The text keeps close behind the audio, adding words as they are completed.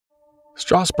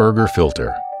Strassburger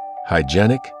filter.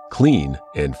 Hygienic, clean,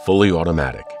 and fully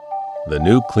automatic. The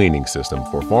new cleaning system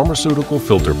for pharmaceutical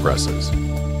filter presses.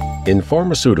 In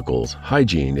pharmaceuticals,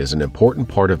 hygiene is an important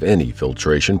part of any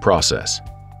filtration process.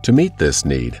 To meet this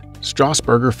need,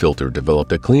 Strassburger Filter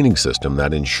developed a cleaning system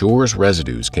that ensures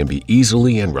residues can be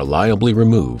easily and reliably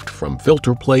removed from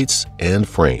filter plates and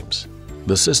frames.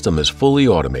 The system is fully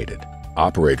automated.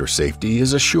 Operator safety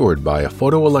is assured by a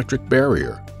photoelectric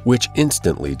barrier, which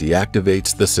instantly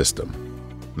deactivates the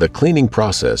system. The cleaning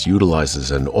process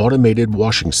utilizes an automated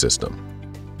washing system.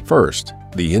 First,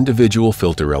 the individual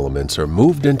filter elements are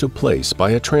moved into place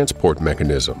by a transport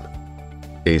mechanism.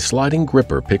 A sliding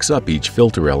gripper picks up each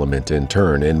filter element in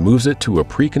turn and moves it to a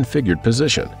pre-configured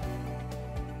position.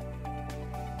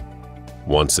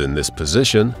 Once in this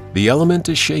position, the element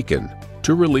is shaken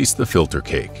to release the filter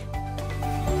cake.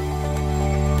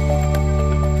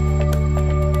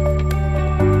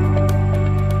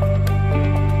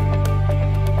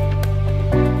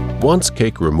 Once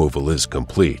cake removal is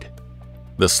complete,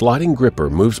 the sliding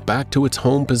gripper moves back to its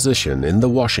home position in the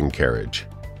washing carriage,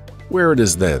 where it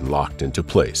is then locked into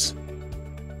place.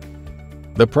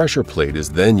 The pressure plate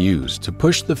is then used to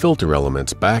push the filter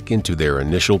elements back into their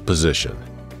initial position.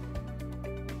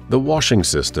 The washing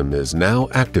system is now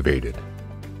activated.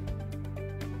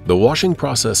 The washing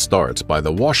process starts by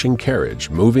the washing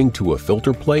carriage moving to a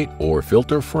filter plate or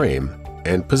filter frame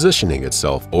and positioning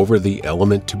itself over the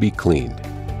element to be cleaned.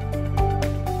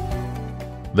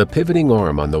 The pivoting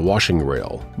arm on the washing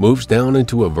rail moves down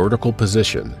into a vertical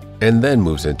position and then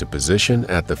moves into position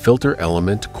at the filter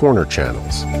element corner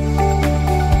channels.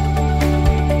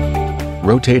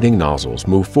 Rotating nozzles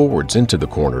move forwards into the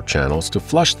corner channels to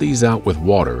flush these out with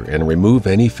water and remove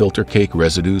any filter cake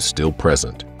residues still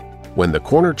present. When the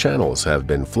corner channels have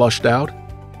been flushed out,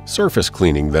 surface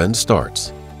cleaning then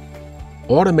starts.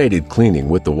 Automated cleaning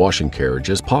with the washing carriage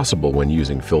is possible when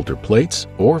using filter plates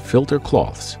or filter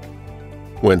cloths.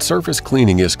 When surface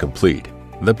cleaning is complete,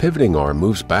 the pivoting arm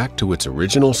moves back to its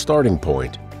original starting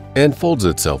point and folds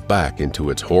itself back into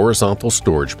its horizontal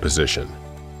storage position.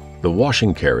 The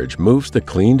washing carriage moves the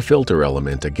cleaned filter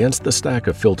element against the stack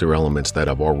of filter elements that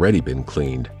have already been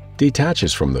cleaned,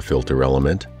 detaches from the filter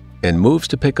element, and moves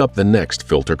to pick up the next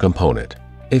filter component,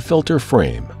 a filter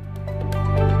frame.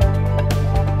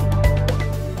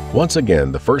 Once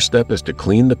again, the first step is to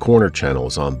clean the corner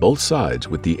channels on both sides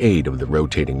with the aid of the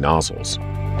rotating nozzles.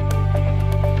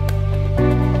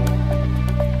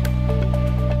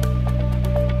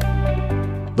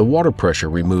 The water pressure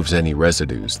removes any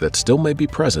residues that still may be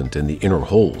present in the inner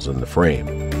holes in the frame.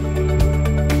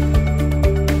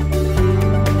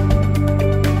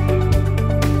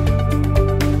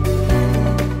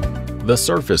 The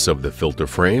surface of the filter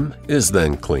frame is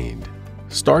then cleaned.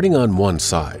 Starting on one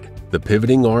side, the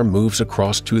pivoting arm moves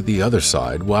across to the other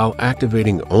side while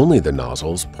activating only the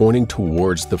nozzles pointing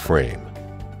towards the frame.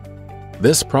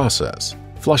 This process,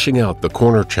 flushing out the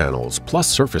corner channels plus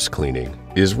surface cleaning,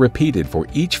 is repeated for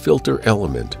each filter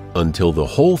element until the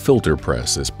whole filter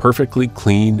press is perfectly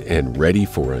clean and ready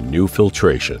for a new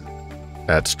filtration.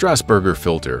 At Strassburger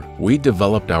Filter, we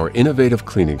developed our innovative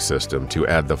cleaning system to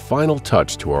add the final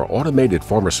touch to our automated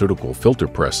pharmaceutical filter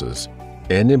presses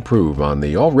and improve on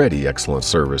the already excellent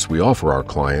service we offer our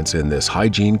clients in this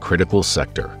hygiene-critical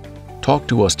sector. Talk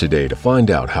to us today to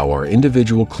find out how our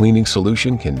individual cleaning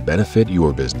solution can benefit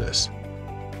your business.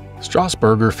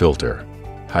 Strassburger Filter.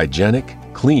 Hygienic,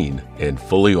 clean, and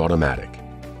fully automatic.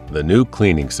 The new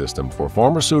cleaning system for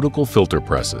pharmaceutical filter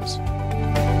presses.